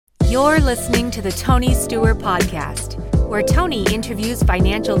You're listening to the Tony Steuer Podcast, where Tony interviews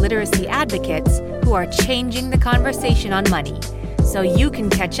financial literacy advocates who are changing the conversation on money, so you can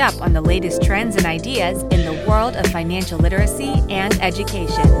catch up on the latest trends and ideas in the world of financial literacy and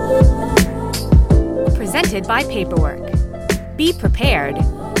education. Presented by Paperwork. Be prepared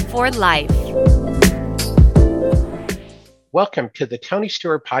for life. Welcome to the Tony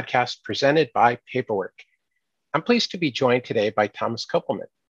Steuer Podcast presented by Paperwork. I'm pleased to be joined today by Thomas Kopelman.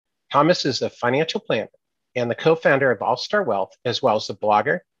 Thomas is a financial planner and the co-founder of All Star Wealth, as well as a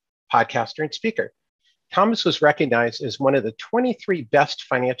blogger, podcaster, and speaker. Thomas was recognized as one of the 23 best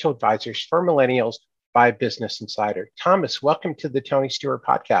financial advisors for millennials by Business Insider. Thomas, welcome to the Tony Steuer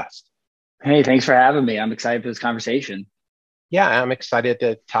Podcast. Hey, thanks for having me. I'm excited for this conversation. Yeah, I'm excited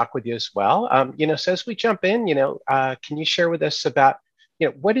to talk with you as well. So as we jump in, can you share with us about,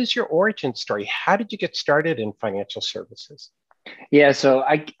 what is your origin story? How did you get started in financial services? Yeah, so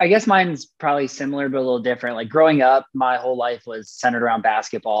I guess mine's probably similar, but a little different. Like growing up, my whole life was centered around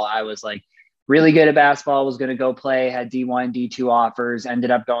basketball. I was like really good at basketball, was going to go play, had D1, D2 offers, ended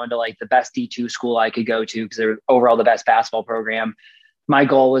up going to like the best D2 school I could go to because they were overall the best basketball program. My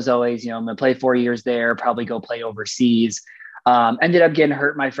goal was always, I'm going to play 4 years there, probably go play overseas. Ended up getting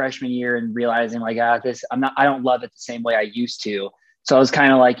hurt my freshman year and realizing like, I don't love it the same way I used to. So I was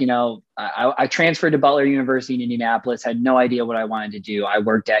kind of like, I transferred to Butler University in Indianapolis, had no idea what I wanted to do. I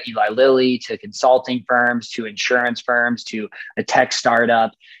worked at Eli Lilly, to consulting firms, to insurance firms, to a tech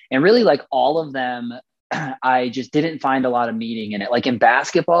startup, and really like all of them, I just didn't find a lot of meaning in it. Like in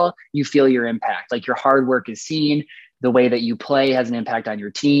basketball, you feel your impact, like your hard work is seen. The way that you play has an impact on your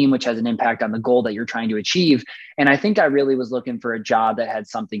team, which has an impact on the goal that you're trying to achieve. And I think I really was looking for a job that had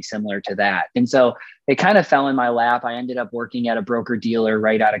something similar to that. And so it kind of fell in my lap. I ended up working at a broker dealer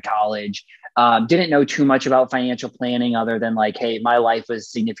right out of college. Didn't know too much about financial planning other than like, hey, my life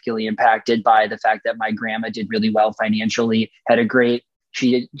was significantly impacted by the fact that my grandma did really well financially,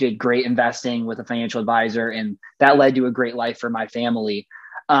 she did great investing with a financial advisor, and that led to a great life for my family.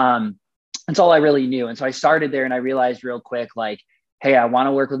 That's all I really knew. And so I started there and I realized real quick, like, hey, I want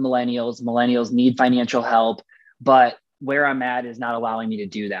to work with millennials. Millennials need financial help, but where I'm at is not allowing me to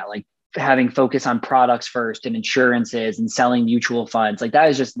do that. Like having focus on products first and insurances and selling mutual funds, like that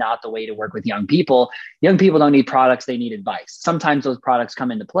is just not the way to work with young people. Young people don't need products, they need advice. Sometimes those products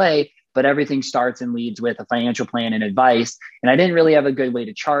come into play, but everything starts and leads with a financial plan and advice. And I didn't really have a good way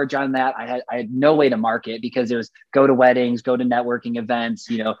to charge on that. I had no way to market because it was go to weddings, go to networking events,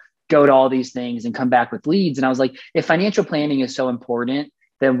 go to all these things and come back with leads. And I was like, if financial planning is so important,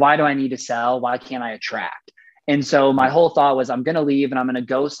 then why do I need to sell? Why can't I attract? And so my whole thought was I'm going to leave and I'm going to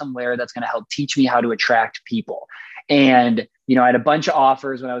go somewhere that's going to help teach me how to attract people. And, I had a bunch of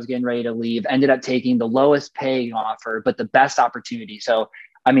offers when I was getting ready to leave, ended up taking the lowest paying offer, but the best opportunity. So,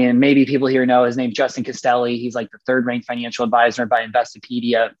 maybe people here know his name, Justin Castelli. He's like the third ranked financial advisor by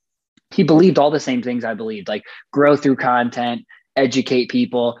Investopedia. He believed all the same things I believed, like grow through content, educate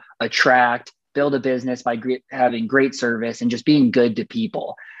people, attract, build a business by having great service and just being good to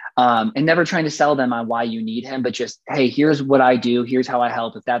people. And never trying to sell them on why you need him, but just, hey, here's what I do. Here's how I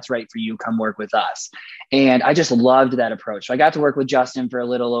help. If that's right for you, come work with us. And I just loved that approach. So I got to work with Justin for a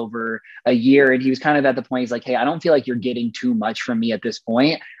little over a year. And he was kind of at the point, he's like, hey, I don't feel like you're getting too much from me at this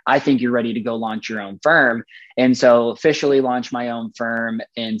point. I think you're ready to go launch your own firm. And so officially launched my own firm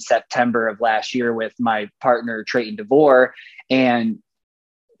in September of last year with my partner, Trayton DeVore. And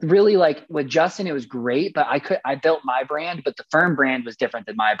really like with Justin, it was great, but I built my brand, but the firm brand was different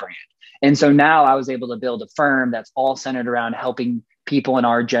than my brand. And so now I was able to build a firm that's all centered around helping people in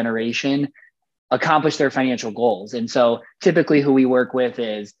our generation accomplish their financial goals. And so typically who we work with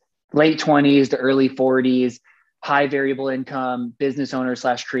is late 20s to early 40s, high variable income, business owners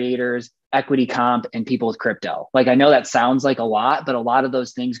 / creators, equity comp, and people with crypto. Like, I know that sounds like a lot, but a lot of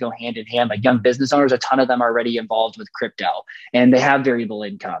those things go hand in hand. Like young business owners, a ton of them are already involved with crypto and they have variable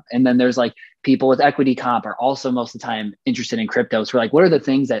income. And then there's like people with equity comp are also most of the time interested in crypto. So we're like, what are the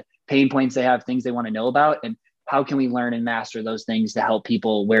things that pain points they have, things they want to know about? And how can we learn and master those things to help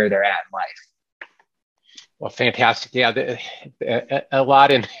people where they're at in life? Well, fantastic. Yeah, a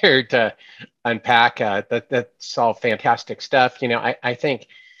lot in here to unpack. That's all fantastic stuff. I think,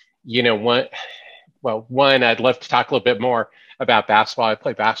 one, I'd love to talk a little bit more about basketball. I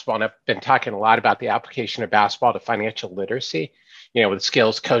play basketball and I've been talking a lot about the application of basketball to financial literacy, with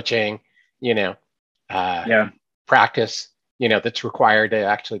skills coaching, practice, that's required to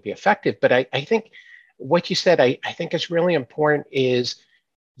actually be effective. But I think what you said, I think is really important is,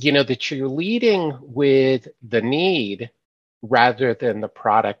 that you're leading with the need rather than the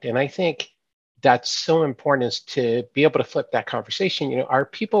product. And I think that's so important is to be able to flip that conversation. Are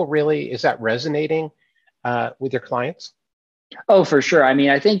people really, is that resonating with your clients? Oh, for sure. I mean,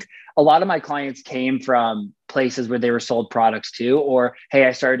 I think a lot of my clients came from places where they were sold products to, or, hey,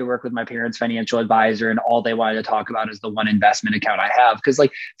 I started to work with my parents' financial advisor and all they wanted to talk about is the one investment account I have. Cause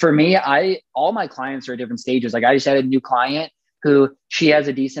like for me, all my clients are at different stages. Like I just had a new client who she has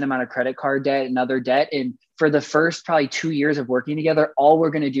a decent amount of credit card debt and other debt. And for the first probably 2 years of working together, all we're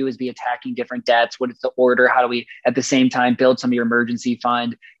going to do is be attacking different debts. What is the order? How do we at the same time build some of your emergency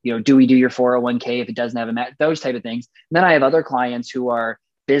fund? Do we do your 401k if it doesn't have a match? Those type of things. And then I have other clients who are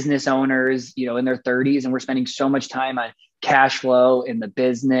business owners, in their 30s, and we're spending so much time on cash flow in the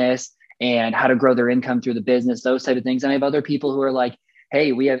business and how to grow their income through the business, those type of things. And I have other people who are like,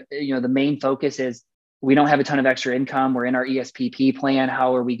 hey, we have, the main focus is we don't have a ton of extra income. We're in our ESPP plan.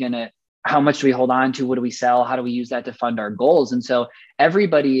 How much do we hold on to? What do we sell? How do we use that to fund our goals? And so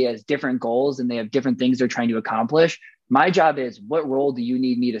everybody has different goals and they have different things they're trying to accomplish. My job is, what role do you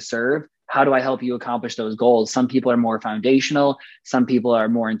need me to serve? How do I help you accomplish those goals? Some people are more foundational. Some people are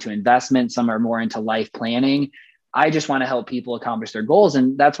more into investment. Some are more into life planning. I just want to help people accomplish their goals.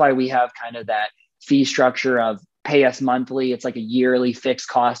 And that's why we have kind of that fee structure of pay us monthly. It's like a yearly fixed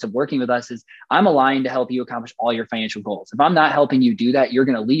cost of working with us. Is I'm aligned to help you accomplish all your financial goals. If I'm not helping you do that, you're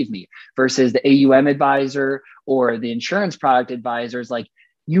going to leave me, versus the AUM advisor or the insurance product advisors. Like,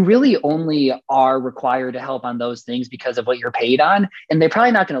 you really only are required to help on those things because of what you're paid on. And they're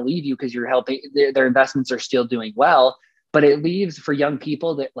probably not going to leave you because you're helping, their investments are still doing well. But it leaves for young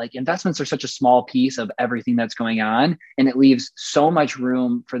people that like investments are such a small piece of everything that's going on. And it leaves so much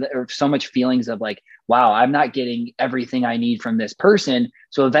room or so much feelings of like, wow, I'm not getting everything I need from this person.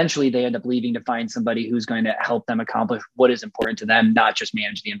 So eventually they end up leaving to find somebody who's going to help them accomplish what is important to them, not just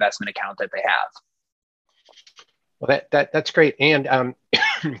manage the investment account that they have. Well, that's great. And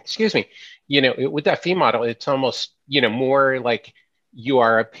excuse me, with that fee model, it's almost, more like you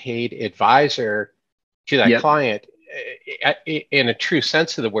are a paid advisor to that client in a true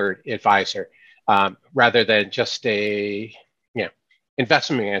sense of the word advisor, rather than just a,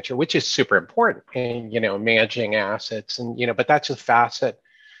 investment manager, which is super important and, managing assets and, but that's a facet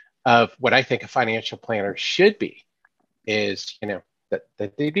of what I think a financial planner should be is,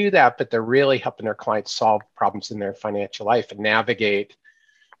 that they do that, but they're really helping their clients solve problems in their financial life and navigate,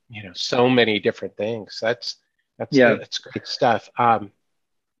 so many different things. That's great stuff.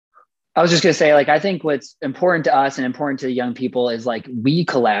 I was just going to say, like, I think what's important to us and important to young people is like, we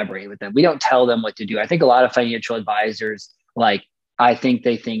collaborate with them. We don't tell them what to do. I think a lot of financial advisors, like, I think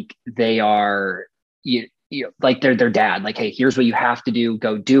they are, like they're their dad, like, hey, here's what you have to do,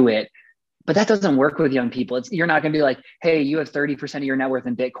 go do it. But that doesn't work with young people. You're not going to be like, hey, you have 30% of your net worth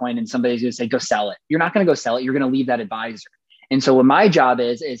in Bitcoin and somebody's going to say, go sell it. You're not going to go sell it. You're going to leave that advisor. And so what my job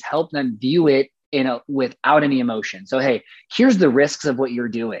is help them view it without any emotion. So, hey, here's the risks of what you're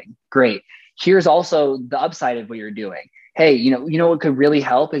doing. Great. Here's also the upside of what you're doing. Hey, what could really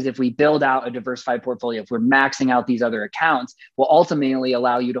help is if we build out a diversified portfolio, if we're maxing out these other accounts, will ultimately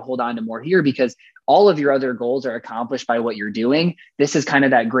allow you to hold on to more here because all of your other goals are accomplished by what you're doing. This is kind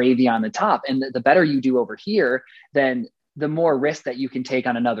of that gravy on the top. And the better you do over here, then the more risk that you can take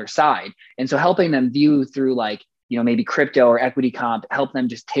on another side. And so helping them view through like, maybe crypto or equity comp, help them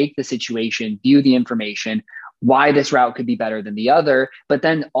just take the situation, view the information, why this route could be better than the other, but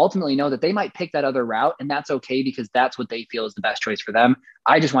then ultimately know that they might pick that other route and that's okay because that's what they feel is the best choice for them.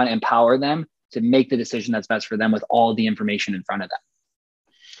 I just want to empower them to make the decision that's best for them with all the information in front of them.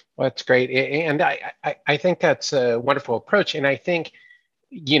 Well, that's great. And I think that's a wonderful approach. And I think,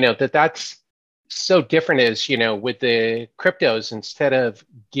 that's so different is, with the cryptos, instead of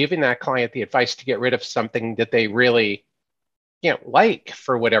giving that client the advice to get rid of something that they really, like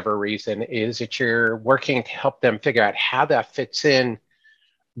for whatever reason, is that you're working to help them figure out how that fits in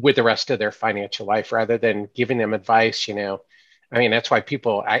with the rest of their financial life rather than giving them advice, that's why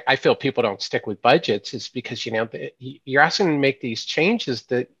I feel people don't stick with budgets is because, you're asking them to make these changes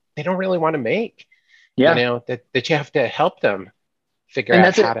that they don't really want to make, that you have to help them figure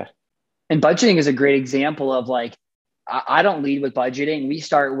out how to. And budgeting is a great example of like, I don't lead with budgeting. We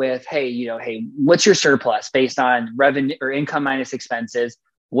start with, hey, what's your surplus based on revenue or income minus expenses?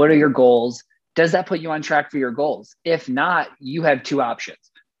 What are your goals? Does that put you on track for your goals? If not, you have two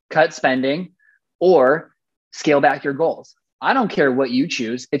options: cut spending or scale back your goals. I don't care what you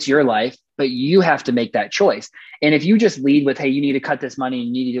choose. It's your life, but you have to make that choice. And if you just lead with, hey, you need to cut this money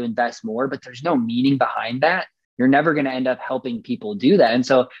and you need to invest more, but there's no meaning behind that, you're never going to end up helping people do that. And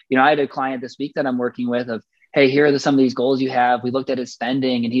so, I had a client this week that I'm working with of, hey, here are some of these goals you have. We looked at his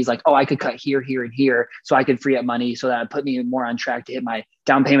spending and he's like, oh, I could cut here, here, and here so I could free up money so that would put me more on track to hit my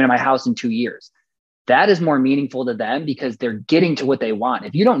down payment of my house in 2 years. That is more meaningful to them because they're getting to what they want.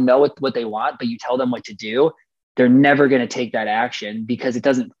 If you don't know what they want, but you tell them what to do, they're never going to take that action because it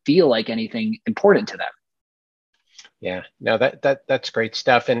doesn't feel like anything important to them. Yeah, no, that's great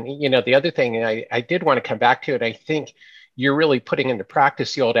stuff. And, the other thing I did want to come back to it, I think you're really putting into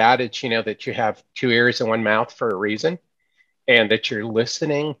practice the old adage, that you have 2 ears and 1 mouth for a reason, and that you're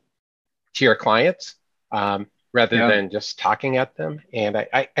listening to your clients rather than just talking at them. And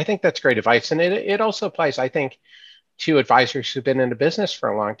I think that's great advice. And it also applies, I think, to advisors who've been in the business for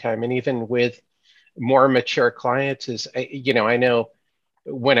a long time. And even with more mature clients I know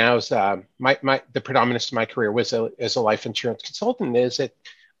when I was, the predominance of my career was as a life insurance consultant, is that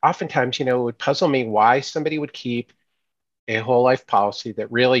oftentimes, it would puzzle me why somebody would keep a whole life policy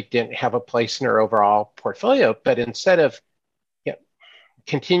that really didn't have a place in their overall portfolio. But instead of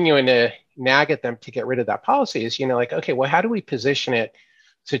continuing to nag at them to get rid of that policy is, okay, well, how do we position it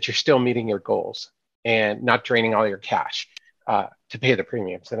so that you're still meeting your goals and not draining all your cash to pay the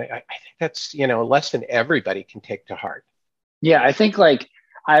premiums? And I think that's, a lesson everybody can take to heart. Yeah, I think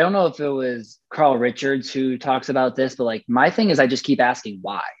I don't know if it was Carl Richards who talks about this, but my thing is I just keep asking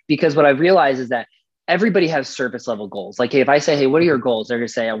why, because what I've realized is that everybody has surface level goals. Hey, if I say, hey, what are your goals? They're going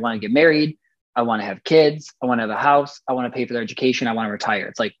to say, I want to get married. I want to have kids. I want to have a house. I want to pay for their education. I want to retire.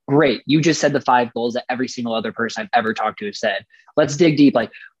 It's great. You just said the 5 goals that every single other person I've ever talked to has said. Let's dig deep.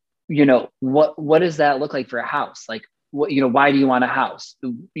 What does that look like for a house? Why do you want a house?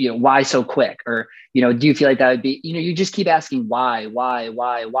 Why so quick? Or, do you feel like that would be, you just keep asking why? And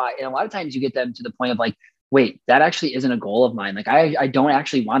a lot of times you get them to the point of wait, that actually isn't a goal of mine. I don't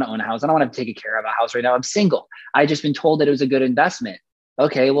actually want to own a house. I don't want to take care of a house right now. I'm single. I just been told that it was a good investment.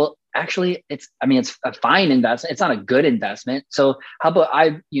 Okay, well, actually it's a fine investment. It's not a good investment. So how about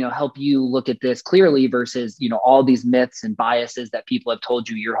I, help you look at this clearly versus, all these myths and biases that people have told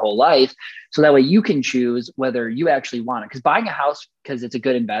you your whole life. So that way you can choose whether you actually want it. Because buying a house because it's a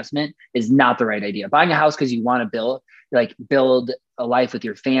good investment is not the right idea. Buying a house because you want to build a life with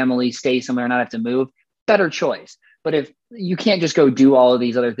your family, stay somewhere, not have to move, better choice. But if you can't just go do all of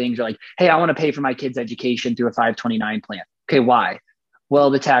these other things, you're hey, I want to pay for my kids' education through a 529 plan. Okay, why? Well,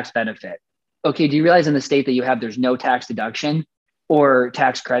 the tax benefit. Okay, do you realize in the state that you have, there's no tax deduction or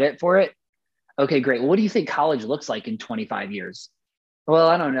tax credit for it? Okay, great. Well, what do you think college looks like in 25 years? Well,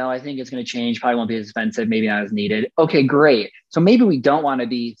 I don't know. I think it's going to change. Probably won't be as expensive. Maybe not as needed. Okay, great. So maybe we don't want to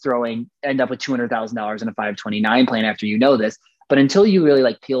be end up with $200,000 in a 529 plan after you know this. But until you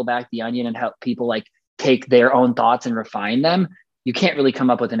really peel back the onion and help people take their own thoughts and refine them, you can't really come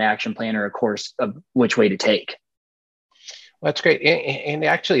up with an action plan or a course of which way to take. That's great. And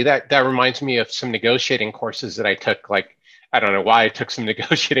actually that reminds me of some negotiating courses that I took. I don't know why I took some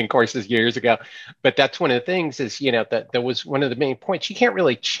negotiating courses years ago, but that's one of the things is, that was one of the main points. You can't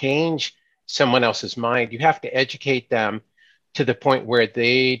really change someone else's mind. You have to educate them to the point where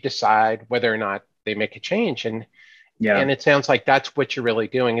they decide whether or not they make a change. And it sounds like that's what you're really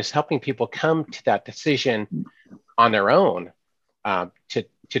doing, is helping people come to that decision on their own to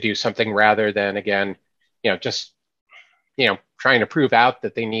do something rather than, again, just trying to prove out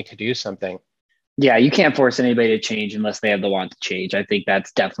that they need to do something. Yeah, you can't force anybody to change unless they have the want to change. I think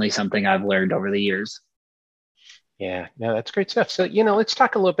that's definitely something I've learned over the years. Yeah, no, that's great stuff. So, let's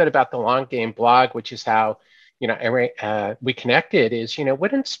talk a little bit about the Long Game blog, which is how, we connected. Is,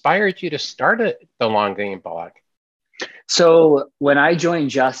 what inspired you to start the Long Game blog? So when I joined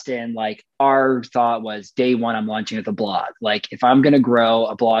Justin, our thought was day one, I'm launching with a blog. If I'm going to grow,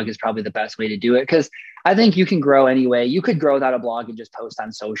 a blog is probably the best way to do it. Because I think you can grow anyway. You could grow without a blog and just post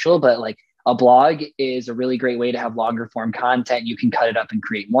on social, but a blog is a really great way to have longer form content. You can cut it up and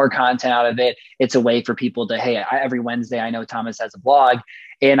create more content out of it. It's a way for people to, hey, every Wednesday, I know Thomas has a blog.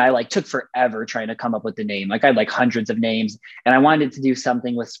 And I took forever trying to come up with the name. I had hundreds of names and I wanted to do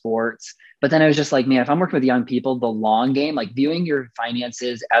something with sports. But then I was just man, if I'm working with young people, the long game, viewing your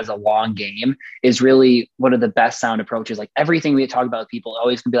finances as a long game is really one of the best sound approaches. Everything we talk about with people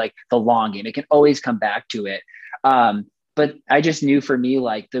always can be the long game. It can always come back to it. But I just knew for me,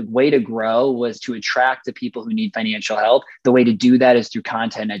 the way to grow was to attract the people who need financial help. The way to do that is through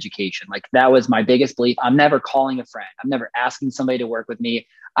content education. That was my biggest belief. I'm never calling a friend. I'm never asking somebody to work with me.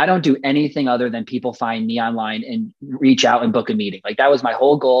 I don't do anything other than people find me online and reach out and book a meeting. That was my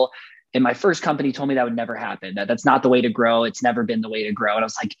whole goal. And my first company told me that would never happen. That's not the way to grow. It's never been the way to grow. And I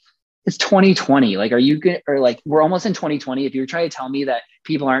was it's 2020. Are you good? Or we're almost in 2020. If you're trying to tell me that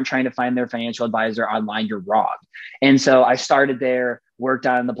people aren't trying to find their financial advisor online, you're wrong. And so I started there, worked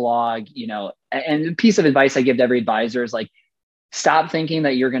on the blog, and a piece of advice I give to every advisor is like, stop thinking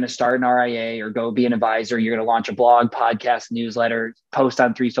that you're going to start an RIA or go be an advisor. You're going to launch a blog, podcast, newsletter, post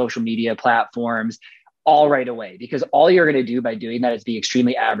on 3 social media platforms all right away, because all you're going to do by doing that is be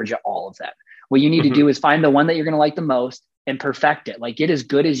extremely average at all of them. What you need to do is find the one that you're going to like the most and perfect it. Like, get as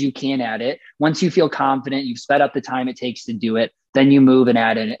good as you can at it. Once you feel confident, you've sped up the time it takes to do it, then you move and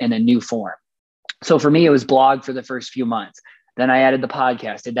add it in a new form. So for me, it was blog for the first few months. Then I added the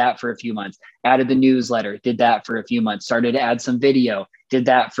podcast, did that for a few months, added the newsletter, did that for a few months, started to add some video, did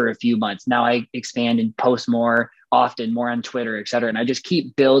that for a few months. Now I expand and post more often, more on Twitter, et cetera. And I just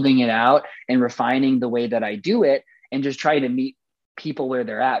keep building it out and refining the way that I do it and just try to meet people where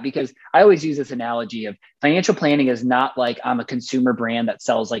they're at. Because I always use this analogy of financial planning is not like I'm a consumer brand that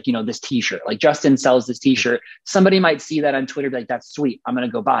sells like, this t-shirt, like Justin sells this t-shirt. Somebody might see that on Twitter, be like, that's sweet, I'm going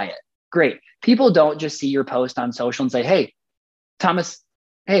to go buy it. Great. People don't just see your post on social and say, hey, Thomas,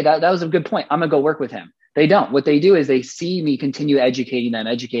 hey, that was a good point, I'm going to go work with him. They don't. What they do is they see me continue educating them,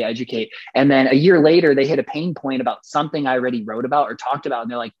 educate. And then a year later, they hit a pain point about something I already wrote about or talked about.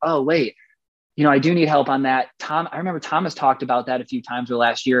 And they're like, oh, wait, I do need help on that. I remember Thomas talked about that a few times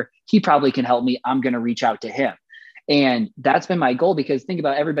last year. He probably can help me. I'm going to reach out to him. And that's been my goal, because think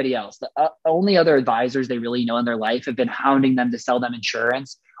about everybody else. The only other advisors they really know in their life have been hounding them to sell them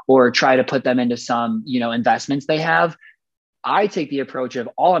insurance or try to put them into some, investments they have. I take the approach of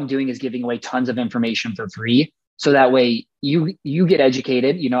all I'm doing is giving away tons of information for free. So that way you get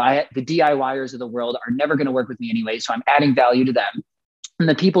educated. The DIYers of the world are never going to work with me anyway. So I'm adding value to them. And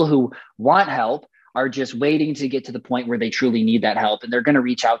the people who want help are just waiting to get to the point where they truly need that help. And they're going to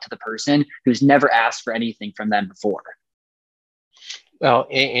reach out to the person who's never asked for anything from them before. Well,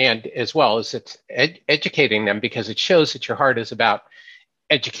 and as well as it's educating them, because it shows that your heart is about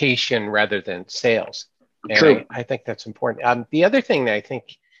education rather than sales. And True. I think that's important. The other thing that I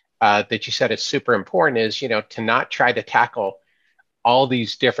think that you said is super important is, to not try to tackle all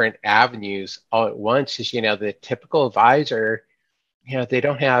these different avenues all at once. Is, the typical advisor, they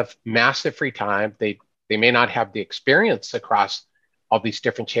don't have massive free time. They may not have the experience across all these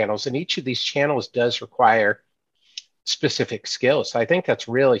different channels. And each of these channels does require specific skills. So I think that's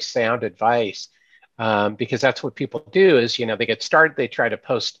really sound advice, because that's what people do is, they get started, they try to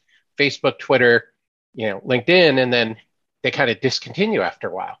post Facebook, Twitter, LinkedIn, and then they kind of discontinue after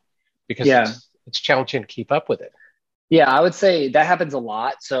a while because it's challenging to keep up with it. Yeah, I would say that happens a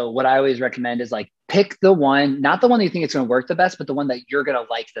lot. So what I always recommend is like, pick the one, not the one that you think it's going to work the best, but the one that you're going to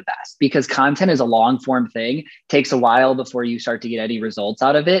like the best, because content is a long form thing. It takes a while before you start to get any results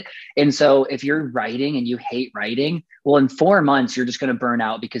out of it. And so if you're writing and you hate writing, well, in 4 months, you're just going to burn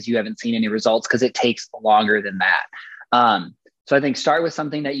out because you haven't seen any results, because it takes longer than that. So I think start with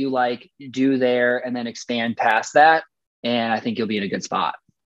something that you like, do there, and then expand past that. And I think you'll be in a good spot.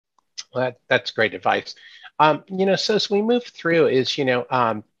 Well, that's great advice. So as we move through is,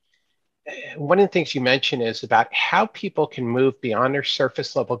 one of the things you mentioned is about how people can move beyond their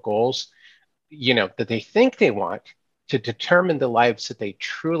surface level goals, that they think they want, to determine the lives that they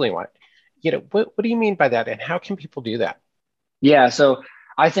truly want. What do you mean by that? And how can people do that? Yeah. So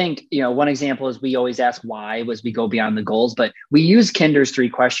I think, one example is we always ask why was we go beyond the goals, but we use Kinder's 3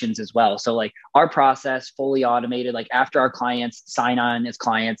 questions as well. So like our process fully automated, like after our clients sign on as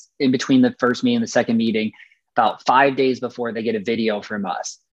clients, in between the first meeting and the second meeting, about 5 days before, they get a video from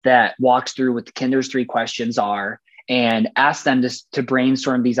us that walks through what the Kinder's 3 questions are and ask them to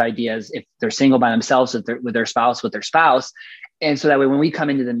brainstorm these ideas. If they're single by themselves, with their spouse. And so that way, when we come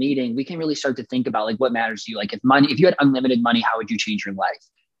into the meeting, we can really start to think about like what matters to you. Like if you had unlimited money, how would you change your life?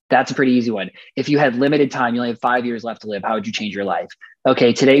 That's a pretty easy one. If you had limited time, you only have 5 years left to live, how would you change your life?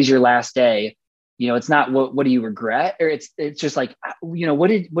 Okay, today's your last day. It's not what do you regret? Or it's just like, what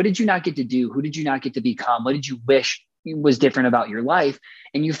did you not get to do? Who did you not get to become? What did you wish was different about your life?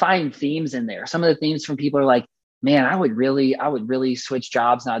 And you find themes in there. Some of the themes from people are like, man, I would really switch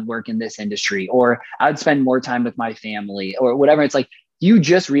jobs and I'd work in this industry, or I'd spend more time with my family, or whatever. It's like, you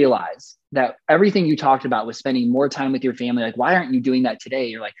just realize that everything you talked about was spending more time with your family. Like, why aren't you doing that today?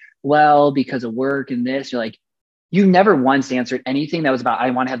 You're like, well, because of work and this. You're like, you never once answered anything that was about, I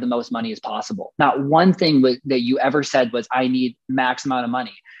want to have the most money as possible. Not one thing that you ever said was, I need max amount of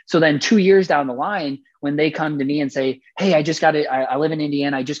money. So then 2 years down the line, when they come to me and say, hey, I live in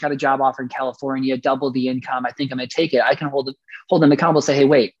Indiana, I just got a job offer in California, double the income, I think I'm going to take it. I can hold them accountable, say, hey,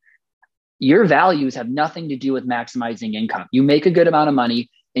 wait, your values have nothing to do with maximizing income. You make a good amount of money,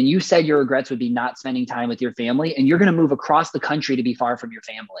 and you said your regrets would be not spending time with your family, and you're going to move across the country to be far from your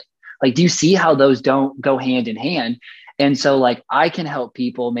family. Like, do you see how those don't go hand in hand? And so like I can help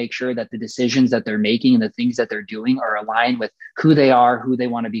people make sure that the decisions that they're making and the things that they're doing are aligned with who they are, who they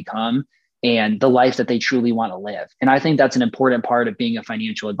want to become, and the life that they truly want to live. And I think that's an important part of being a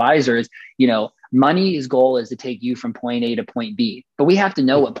financial advisor is, money's goal is to take you from point A to point B, but we have to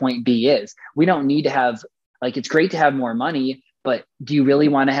know what point B is. We don't need to have, like, it's great to have more money, but do you really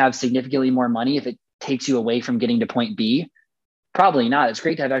want to have significantly more money if it takes you away from getting to point B? Probably not. It's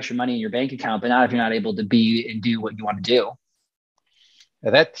great to have extra money in your bank account, but not if you're not able to be and do what you want to do.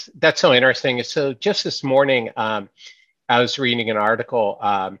 That's so interesting. So just this morning, I was reading an article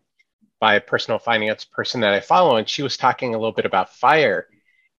by a personal finance person that I follow, and she was talking a little bit about FIRE.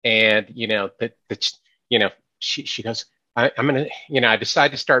 And, she goes, I'm going to, I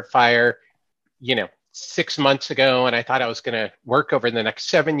decided to start FIRE, 6 months ago, and I thought I was going to work over the next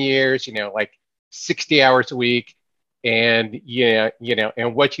 7 years, like 60 hours a week. And,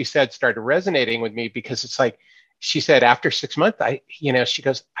 and what you said started resonating with me because it's like, she said, after 6 months, she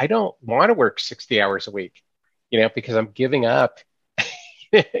goes, I don't want to work 60 hours a week, because I'm giving up,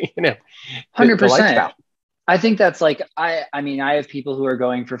 100%. I think that's like, I have people who are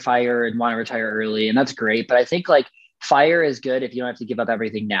going for FIRE and want to retire early, and that's great. But I think like FIRE is good if you don't have to give up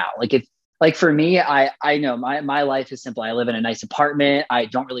everything now. Like for me, I know my life is simple. I live in a nice apartment. I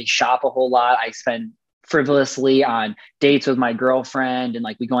don't really shop a whole lot. I spend frivolously on dates with my girlfriend and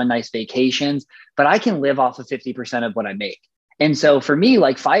like we go on nice vacations, but I can live off of 50% of what I make. And so for me,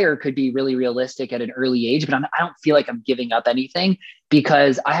 like FIRE could be really realistic at an early age, but I don't feel like I'm giving up anything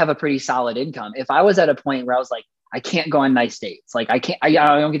because I have a pretty solid income. If I was at a point where I was like, I can't go on nice dates, like I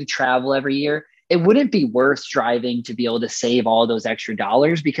don't get to travel every year, it wouldn't be worth striving to be able to save all those extra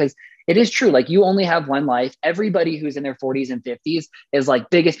dollars, because it is true. Like you only have one life. Everybody who's in their 40s and 50s is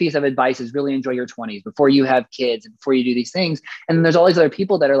like, biggest piece of advice is really enjoy your 20s before you have kids and before you do these things. And then there's all these other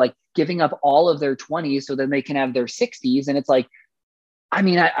people that are like giving up all of their 20s so that they can have their 60s. And it's like,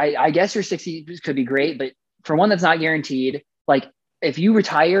 I guess your 60s could be great, but for one, that's not guaranteed. Like if you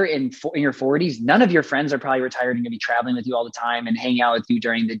retire in your 40s, none of your friends are probably retired and going to be traveling with you all the time and hanging out with you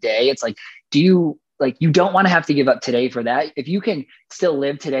during the day. It's like, you don't want to have to give up today for that. If you can still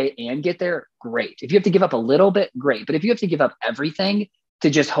live today and get there, great. If you have to give up a little bit, great. But if you have to give up everything to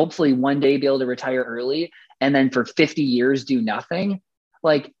just hopefully one day be able to retire early and then for 50 years do nothing,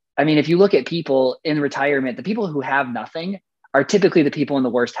 if you look at people in retirement, the people who have nothing are typically the people in the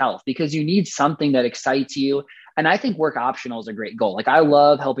worst health, because you need something that excites you. And I think work optional is a great goal. Like I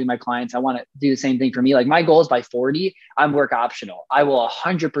love helping my clients. I want to do the same thing for me. Like my goal is by 40, I'm work optional. I will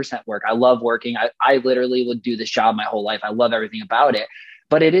 100% work. I love working. I literally would do this job my whole life. I love everything about it,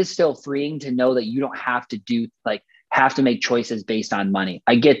 but it is still freeing to know that you don't have to make choices based on money.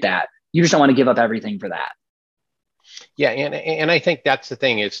 I get that. You just don't want to give up everything for that. Yeah. And I think that's the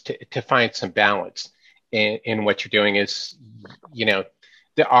thing is to find some balance in what you're doing is,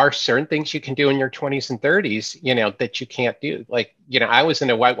 there are certain things you can do in your 20s and 30s, that you can't do. Like, I was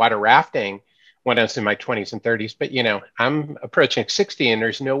into whitewater rafting when I was in my 20s and 30s, but, I'm approaching 60 and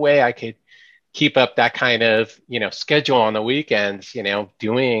there's no way I could keep up that kind of, schedule on the weekends,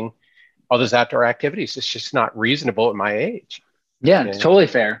 doing all those outdoor activities. It's just not reasonable at my age. Yeah, it's totally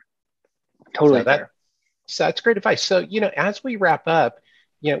fair. Totally fair. So that's great advice. So, as we wrap up,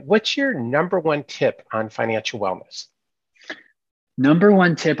 what's your number one tip on financial wellness? Number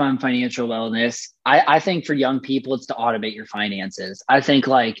one tip on financial wellness, I think for young people, it's to automate your finances. I think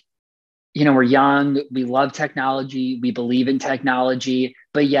we're young, we love technology, we believe in technology,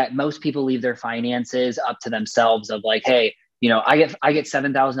 but yet most people leave their finances up to themselves of like, hey, I get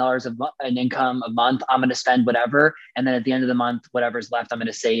 $7,000 of an income a month, I'm going to spend whatever. And then at the end of the month, whatever's left, I'm going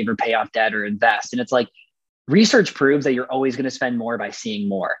to save or pay off debt or invest. And it's like, research proves that you're always going to spend more by seeing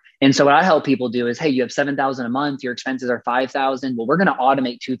more. And so what I help people do is, hey, you have $7,000 a month, your expenses are $5,000. Well, we're going to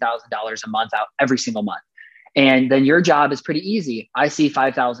automate $2,000 a month out every single month. And then your job is pretty easy. I see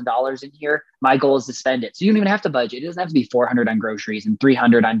 $5,000 in here. My goal is to spend it. So you don't even have to budget. It doesn't have to be $400 on groceries and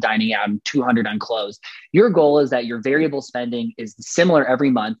 $300 on dining out and $200 on clothes. Your goal is that your variable spending is similar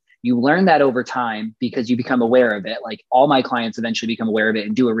every month. You learn that over time because you become aware of it. Like all my clients eventually become aware of it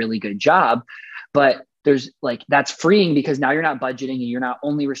and do a really good job. But there's that's freeing because now you're not budgeting and you're not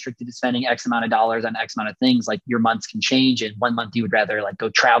only restricted to spending X amount of dollars on X amount of things. Like your months can change. And one month you would rather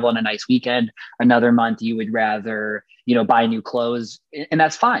go travel on a nice weekend. Another month you would rather, buy new clothes. And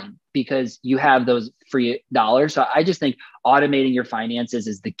that's fine because you have those free dollars. So I just think automating your finances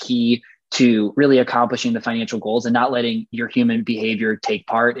is the key to really accomplishing the financial goals and not letting your human behavior take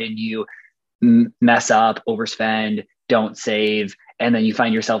part in you mess up, overspend, don't save. And then you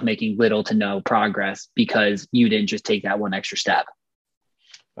find yourself making little to no progress because you didn't just take that one extra step.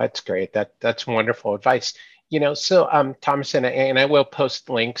 That's great. That's wonderful advice. Thomas, and I will post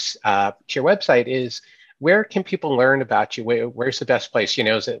links to your website. Is where can people learn about you? Where's the best place?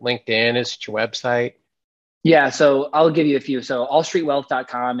 Is it LinkedIn? Is it your website? Yeah, so I'll give you a few. So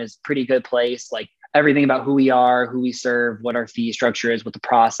allstreetwealth.com is a pretty good place. Like everything about who we are, who we serve, what our fee structure is, what the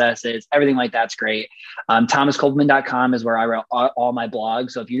process is, everything like that's great. ThomasKopelman.com is where I write all my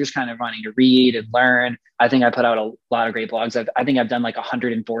blogs. So if you're just kind of wanting to read and learn, I think I put out a lot of great blogs. I think I've done like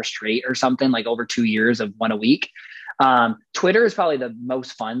 104 straight or something, like over 2 years of one a week. Twitter is probably the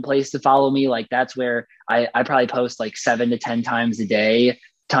most fun place to follow me. Like that's where I probably post like 7 to 10 times a day,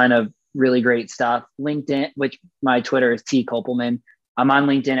 ton of really great stuff. LinkedIn, which my Twitter is T Kopelman. I'm on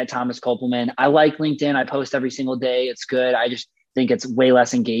LinkedIn at Thomas Kopelman. I like LinkedIn. I post every single day. It's good. I just think it's way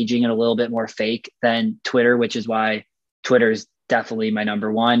less engaging and a little bit more fake than Twitter, which is why Twitter is definitely my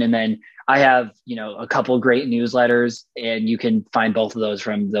number one. And then I have, a couple of great newsletters, and you can find both of those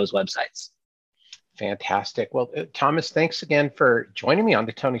from those websites. Fantastic. Well, Thomas, thanks again for joining me on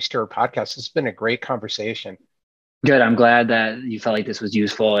the Tony Steuer podcast. It's been a great conversation. Good. I'm glad that you felt like this was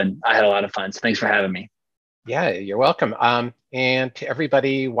useful, and I had a lot of fun. So thanks for having me. Yeah, you're welcome. And to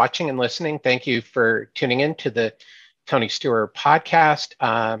everybody watching and listening, thank you for tuning in to the Tony Steuer podcast.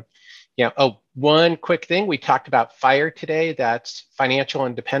 One quick thing, we talked about FIRE today. That's financial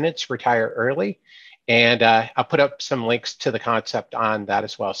independence, retire early. And I'll put up some links to the concept on that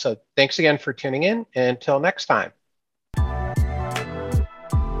as well. So thanks again for tuning in. Until next time.